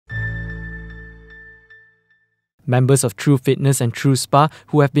Members of True Fitness and True Spa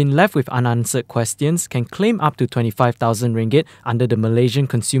who have been left with unanswered questions can claim up to 25,000 ringgit under the Malaysian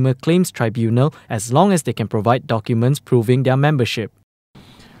Consumer Claims Tribunal as long as they can provide documents proving their membership.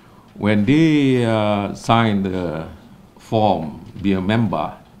 When they sign the form, be a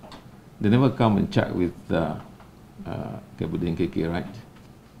member, they never come and check with Kemudian KK, right?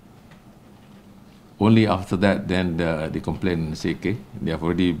 Only after that, then they complain and say, okay, they have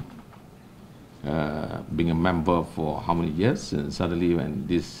already been a member for how many years, and suddenly when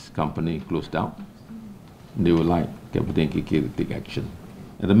this company closed down, they would like Kemudian KK to take action.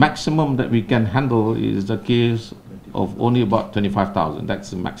 And the maximum that we can handle is the case of only about 25,000.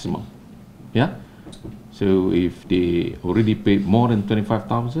 That's the maximum. Yeah. So if they already paid more than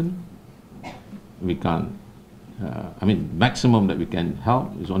 25,000, we can't. Maximum that we can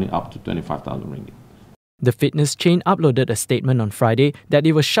help is only up to 25,000 ringgit. The fitness chain uploaded a statement on Friday that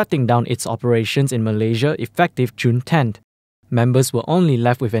it was shutting down its operations in Malaysia effective June 10th. Members were only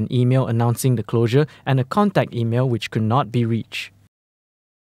left with an email announcing the closure and a contact email which could not be reached.